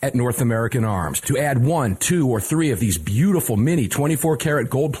time at North American Arms. To add 1, 2, or 3 of these beautiful mini 24 karat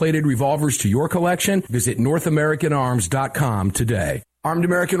gold plated revolvers to your collection, visit NorthAmericanArms.com today. Armed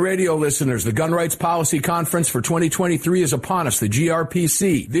American Radio listeners, the Gun Rights Policy Conference for 2023 is upon us, the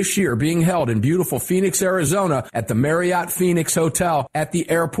GRPC, this year being held in beautiful Phoenix, Arizona at the Marriott Phoenix Hotel at the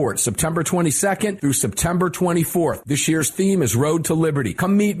airport, September 22nd through September 24th. This year's theme is Road to Liberty.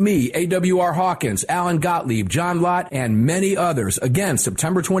 Come meet me, A.W.R. Hawkins, Alan Gottlieb, John Lott, and many others. Again,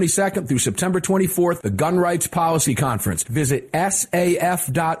 September 22nd through September 24th, the Gun Rights Policy Conference. Visit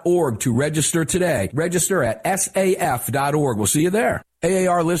saf.org to register today. Register at saf.org. We'll see you there.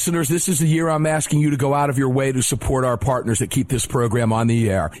 AAR listeners, this is the year I'm asking you to go out of your way to support our partners that keep this program on the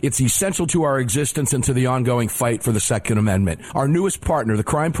air. It's essential to our existence and to the ongoing fight for the Second Amendment. Our newest partner, the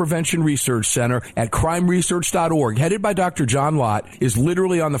Crime Prevention Research Center at crimeresearch.org, headed by Dr. John Lott, is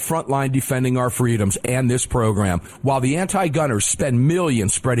literally on the front line defending our freedoms and this program. While the anti-gunners spend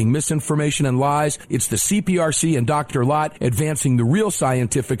millions spreading misinformation and lies, it's the CPRC and Dr. Lott advancing the real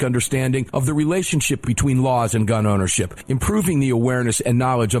scientific understanding of the relationship between laws and gun ownership, improving the awareness and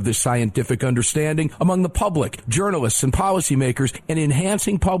knowledge of this scientific understanding among the public, journalists, and policymakers, and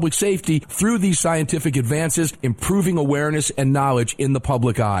enhancing public safety through these scientific advances, improving awareness and knowledge in the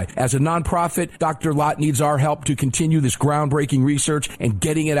public eye. As a nonprofit, Dr. Lott needs our help to continue this groundbreaking research and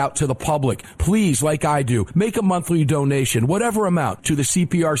getting it out to the public. Please, like I do, make a monthly donation, whatever amount, to the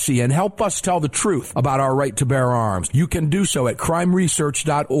CPRC and help us tell the truth about our right to bear arms. You can do so at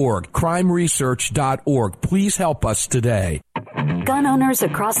crimeresearch.org. crimeresearch.org. Please help us today. Gun owners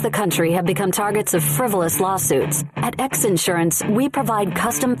across the country have become targets of frivolous lawsuits. At X Insurance, we provide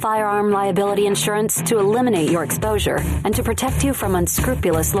custom firearm liability insurance to eliminate your exposure and to protect you from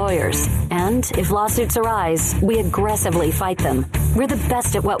unscrupulous lawyers. And if lawsuits arise, we aggressively fight them. We're the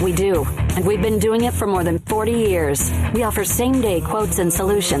best at what we do, and we've been doing it for more than 40 years. We offer same-day quotes and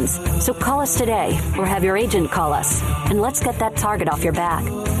solutions. So call us today or have your agent call us, and let's get that target off your back.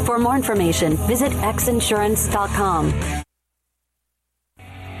 For more information, visit xinsurance.com.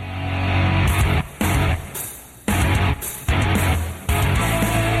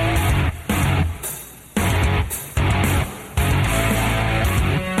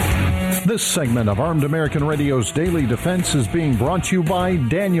 This segment of Armed American Radio's Daily Defense is being brought to you by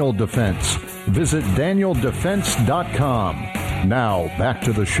Daniel Defense. Visit DanielDefense.com. Now, back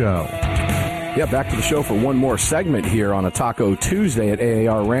to the show. Yeah, back to the show for one more segment here on a Taco Tuesday at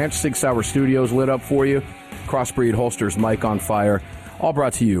AAR Ranch. 6 Hour Studios lit up for you. Crossbreed holsters, mic on fire. All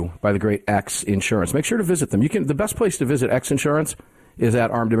brought to you by the great X Insurance. Make sure to visit them. The best place to visit X Insurance is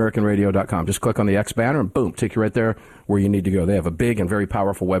at armedamericanradio.com. Just click on the X banner and boom, take you right there where you need to go. They have a big and very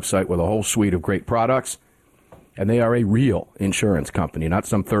powerful website with a whole suite of great products, and they are a real insurance company, not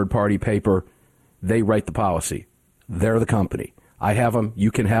some third-party paper. They write the policy. They're the company. I have them. You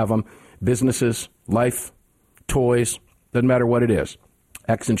can have them. Businesses, life, toys, doesn't matter what it is.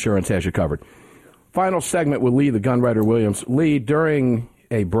 X Insurance has you covered. Final segment with Lee, the Gunwriter Williams. Lee, during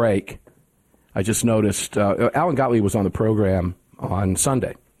a break, I just noticed Alan Gottlieb was on the program on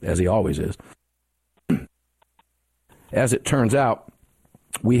Sunday, as he always is. As it turns out,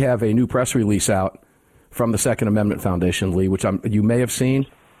 we have a new press release out from the Second Amendment Foundation, Lee, which you may have seen.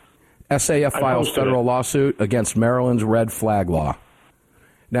 SAF files federal lawsuit against Maryland's red flag law.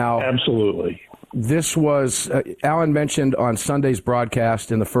 Now, absolutely. This was, Alan mentioned on Sunday's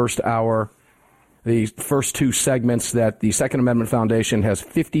broadcast in the first hour, the first two segments, that the Second Amendment Foundation has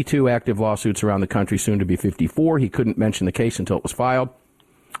 52 active lawsuits around the country, soon to be 54. He couldn't mention the case until it was filed.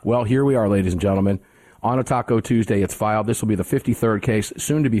 Well, here we are, ladies and gentlemen. On a Taco Tuesday, it's filed. This will be the 53rd case,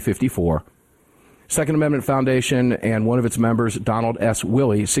 soon to be 54. Second Amendment Foundation and one of its members, Donald S.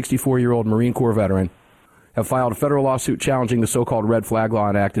 Willey, 64-year-old Marine Corps veteran, have filed a federal lawsuit challenging the so-called red flag law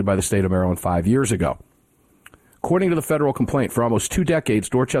enacted by the state of Maryland 5 years ago. According to the federal complaint, for almost 2 decades,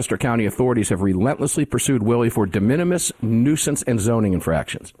 Dorchester County authorities have relentlessly pursued Willey for de minimis, nuisance, and zoning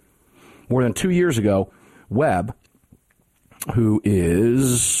infractions. More than 2 years ago, Webb, who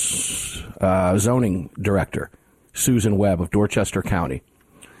is zoning director, Susan Webb of Dorchester County,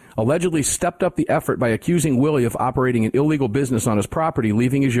 allegedly stepped up the effort by accusing Willey of operating an illegal business on his property,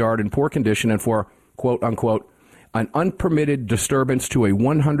 leaving his yard in poor condition and for, quote, unquote, an unpermitted disturbance to a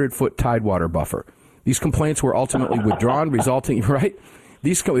 100-foot tidewater buffer. These complaints were ultimately withdrawn, resulting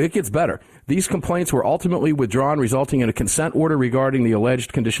It gets better. These complaints were ultimately withdrawn, resulting in a consent order regarding the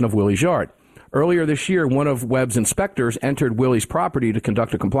alleged condition of Willie's yard. Earlier this year, one of Webb's inspectors entered Willie's property to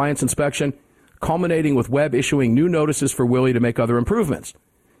conduct a compliance inspection, culminating with Webb issuing new notices for Willie to make other improvements.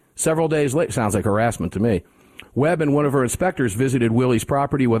 Several days later, sounds like harassment to me, Webb and one of her inspectors visited Willie's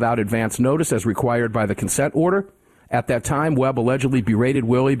property without advance notice as required by the consent order. At that time, Webb allegedly berated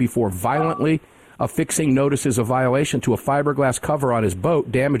Willie before violently affixing notices of violation to a fiberglass cover on his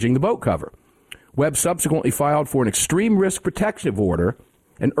boat, damaging the boat cover. Webb subsequently filed for an extreme risk protective order,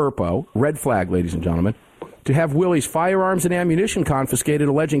 an ERPO, red flag, ladies and gentlemen, to have Willie's firearms and ammunition confiscated,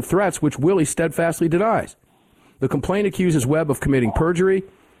 alleging threats which Willie steadfastly denies. The complaint accuses Webb of committing perjury,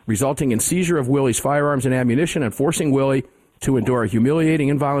 resulting in seizure of Willie's firearms and ammunition and forcing Willie to endure a humiliating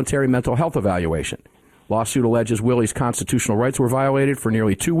involuntary mental health evaluation. Lawsuit alleges Willie's constitutional rights were violated for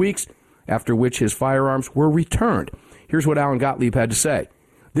nearly 2 weeks, after which his firearms were returned. Here's what Alan Gottlieb had to say.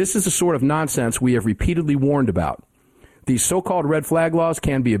 This is the sort of nonsense we have repeatedly warned about. These so-called red flag laws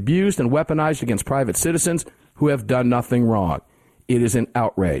can be abused and weaponized against private citizens who have done nothing wrong. It is an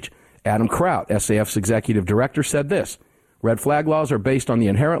outrage. Adam Kraut, SAF's executive director, said this. Red flag laws are based on the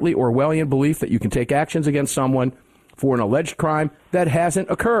inherently Orwellian belief that you can take actions against someone for an alleged crime that hasn't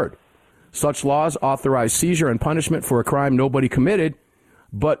occurred. Such laws authorize seizure and punishment for a crime nobody committed,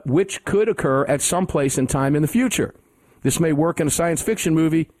 but which could occur at some place in time in the future. This may work in a science fiction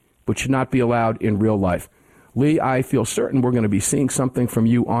movie, but should not be allowed in real life. Lee, I feel certain we're going to be seeing something from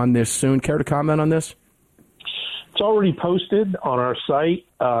you on this soon. Care to comment on this? It's already posted on our site.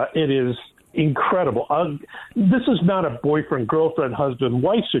 It is incredible. This is not a boyfriend, girlfriend, husband,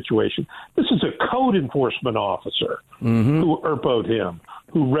 wife situation. This is a code enforcement officer who ERPO'd him,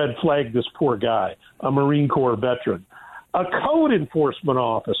 who red flagged this poor guy, a Marine Corps veteran. A code enforcement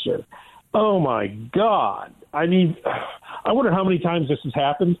officer. Oh, my God. I mean, I wonder how many times this has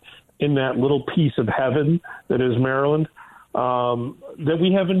happened in that little piece of heaven that is Maryland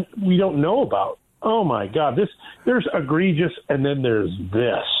that we don't know about. Oh, my God. There's egregious, and then there's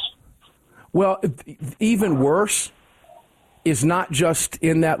this. Well, even worse is not just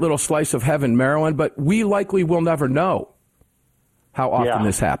in that little slice of heaven, Maryland, but we likely will never know how often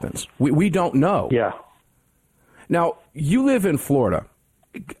this happens. We don't know. Yeah. Now, you live in Florida.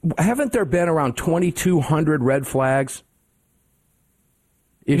 Haven't there been around 2,200 red flags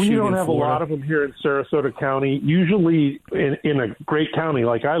issued We don't have Florida? a lot of them here in Sarasota County. Usually in a great county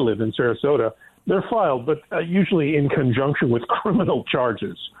like I live in, Sarasota, they're filed, but usually in conjunction with criminal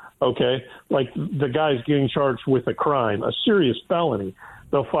charges, okay? Like the guy's getting charged with a crime, a serious felony.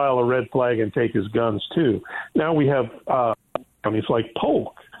 They'll file a red flag and take his guns, too. Now we have counties like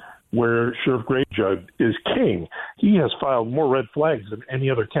Polk, where Sheriff Grayjug is king. He has filed more red flags than any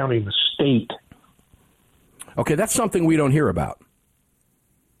other county in the state. Okay, that's something we don't hear about.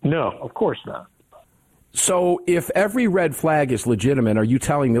 No, of course not. So if every red flag is legitimate, are you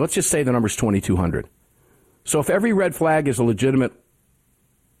telling me, let's just say the number's 2,200. So if every red flag is legit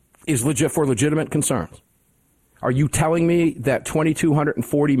for legitimate concerns, are you telling me that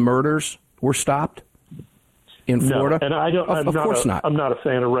 2,240 murders were stopped in Florida? No, and I don't. Of course not. I'm not a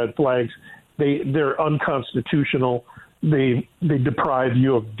fan of red flags. They're unconstitutional. They deprive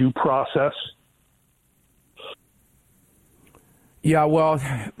you of due process. Yeah, well,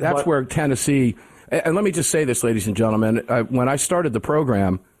 that's where Tennessee. And let me just say this, ladies and gentlemen. When I started the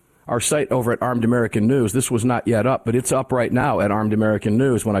program, our site over at Armed American News, this was not yet up, but it's up right now at Armed American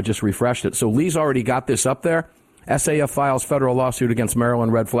News when I just refreshed it. So Lee's already got this up there. SAF files federal lawsuit against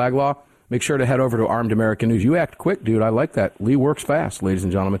Maryland red flag law. Make sure to head over to Armed American News. You act quick, dude. I like that. Lee works fast, ladies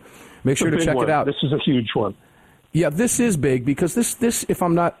and gentlemen. Make sure to check it out. This is a huge one. Yeah, this is big because this, if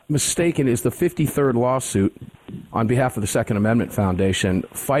I'm not mistaken, is the 53rd lawsuit on behalf of the Second Amendment Foundation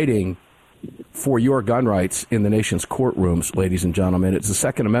fighting for your gun rights in the nation's courtrooms, ladies and gentlemen. It's the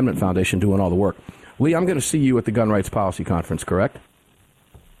Second Amendment Foundation doing all the work. Lee, I'm going to see you at the Gun Rights Policy Conference, correct?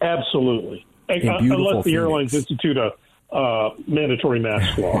 Absolutely. Unless the airlines institute a mandatory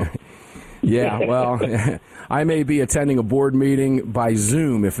mask law. Yeah, well, I may be attending a board meeting by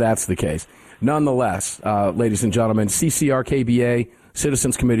Zoom if that's the case. Nonetheless, ladies and gentlemen, CCR-KBA,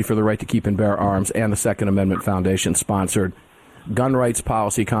 Citizens Committee for the Right to Keep and Bear Arms, and the Second Amendment Foundation sponsored Gun Rights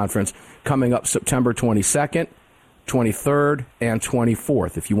Policy Conference coming up September 22nd, 23rd, and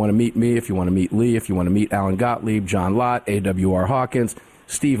 24th. If you want to meet me, if you want to meet Lee, if you want to meet Alan Gottlieb, John Lott, A.W.R. Hawkins,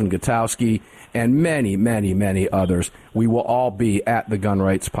 Stephen Gutowski, and many, many, many others, we will all be at the Gun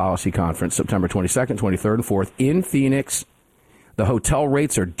Rights Policy Conference September 22nd, 23rd, and 4th in Phoenix. The hotel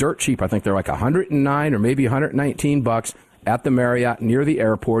rates are dirt cheap. I think they're like $109 or maybe $119 at the Marriott near the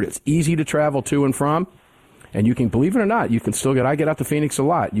airport. It's easy to travel to and from. And you can, believe it or not, you can still I get out to Phoenix a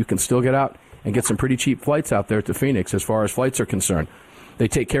lot. You can still get out and get some pretty cheap flights out there to Phoenix as far as flights are concerned. They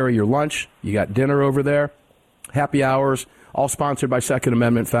take care of your lunch. You got dinner over there, happy hours, all sponsored by Second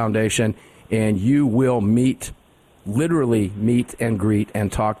Amendment Foundation. And you will literally meet and greet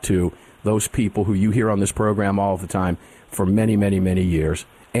and talk to those people who you hear on this program all the time for many, many, many years,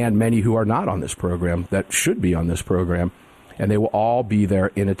 and many who are not on this program that should be on this program. And they will all be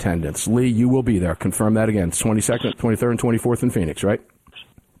there in attendance. Lee, you will be there. Confirm that again. It's 22nd, 23rd, and 24th in Phoenix, right?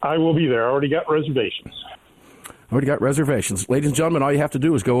 I will be there. I already got reservations. Ladies and gentlemen, all you have to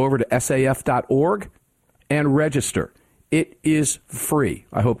do is go over to saf.org and register. It is free.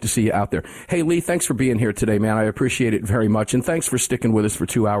 I hope to see you out there. Hey, Lee, thanks for being here today, man. I appreciate it very much. And thanks for sticking with us for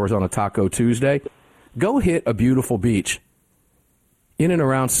 2 hours on a Taco Tuesday. Go hit a beautiful beach in and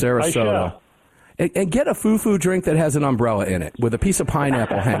around Sarasota. And get a foo-foo drink that has an umbrella in it with a piece of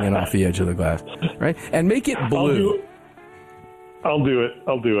pineapple hanging off the edge of the glass, right? And make it blue. I'll do it.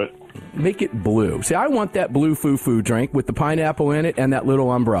 Make it blue. See, I want that blue foo-foo drink with the pineapple in it and that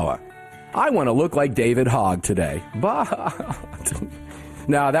little umbrella. I want to look like David Hogg today.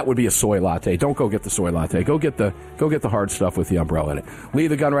 No, that would be a soy latte. Don't go get the soy latte. Go get the hard stuff with the umbrella in it. Lee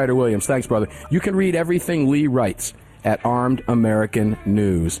the Gunwriter Williams, thanks, brother. You can read everything Lee writes at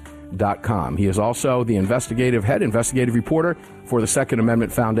armedamericannews.com. He is also the head investigative reporter for the Second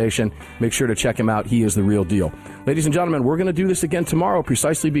Amendment Foundation. Make sure to check him out. He is the real deal. Ladies and gentlemen, we're going to do this again tomorrow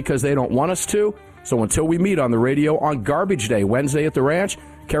precisely because they don't want us to. So until we meet on the radio on Garbage Day, Wednesday at the ranch,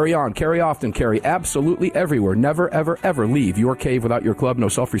 carry on, carry often, carry absolutely everywhere. Never, ever, ever leave your cave without your club. No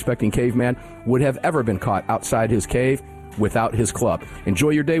self-respecting caveman would have ever been caught outside his cave without his club. Enjoy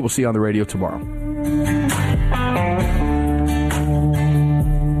your day. We'll see you on the radio tomorrow.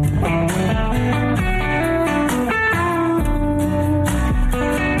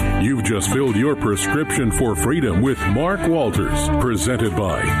 You've just filled your prescription for freedom with Mark Walters, presented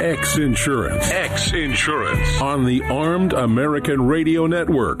by X Insurance. X Insurance on the Armed American Radio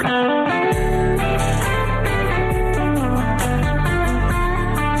Network.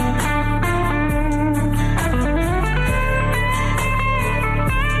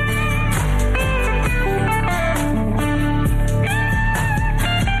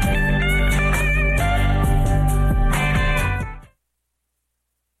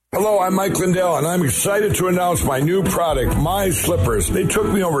 Hello, I'm Mike Lindell, and I'm excited to announce my new product, My Slippers. They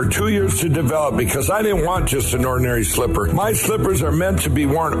took me over 2 years to develop because I didn't want just an ordinary slipper. My slippers are meant to be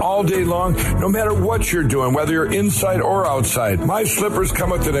worn all day long, no matter what you're doing, whether you're inside or outside. My slippers come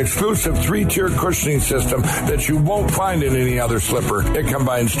with an exclusive 3-tier cushioning system that you won't find in any other slipper. It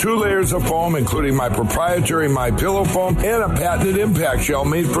combines 2 layers of foam, including my proprietary My Pillow foam and a patented impact gel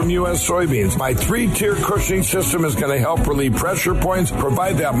made from U.S. soybeans. My 3-tier cushioning system is going to help relieve pressure points,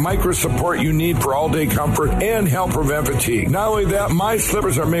 provide that micro support you need for all-day comfort, and help prevent fatigue. Not only that, my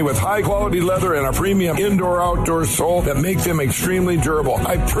slippers are made with high-quality leather and a premium indoor-outdoor sole that make them extremely durable.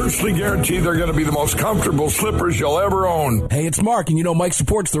 I personally guarantee they're going to be the most comfortable slippers you'll ever own. Hey, it's Mark, and you know Mike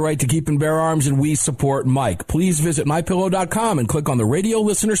supports the right to keep and bear arms, and we support Mike. Please visit MyPillow.com and click on the radio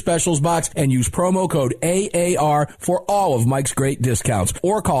listener specials box and use promo code AAR for all of Mike's great discounts.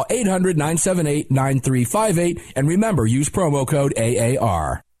 Or call 800-978-9358, and remember, use promo code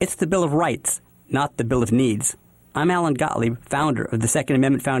AAR. It's the Bill of Rights, not the Bill of Needs. I'm Alan Gottlieb, founder of the Second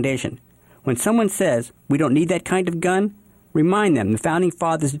Amendment Foundation. When someone says we don't need that kind of gun, remind them the Founding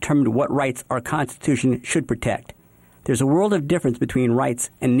Fathers determined what rights our Constitution should protect. There's a world of difference between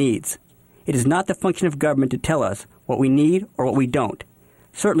rights and needs. It is not the function of government to tell us what we need or what we don't.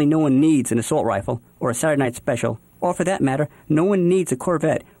 Certainly no one needs an assault rifle or a Saturday night special, or for that matter, no one needs a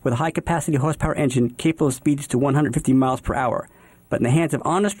Corvette with a high-capacity horsepower engine capable of speeds to 150 miles per hour. But in the hands of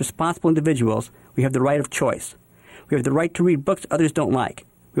honest, responsible individuals, we have the right of choice. We have the right to read books others don't like.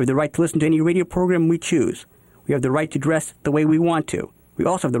 We have the right to listen to any radio program we choose. We have the right to dress the way we want to. We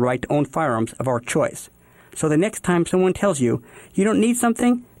also have the right to own firearms of our choice. So the next time someone tells you you don't need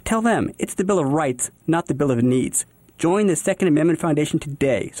something, tell them it's the Bill of Rights, not the Bill of Needs. Join the Second Amendment Foundation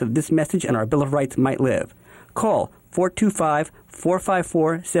today so that this message and our Bill of Rights might live. Call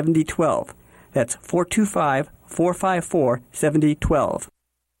 425-454-7012. That's 425-454-7012.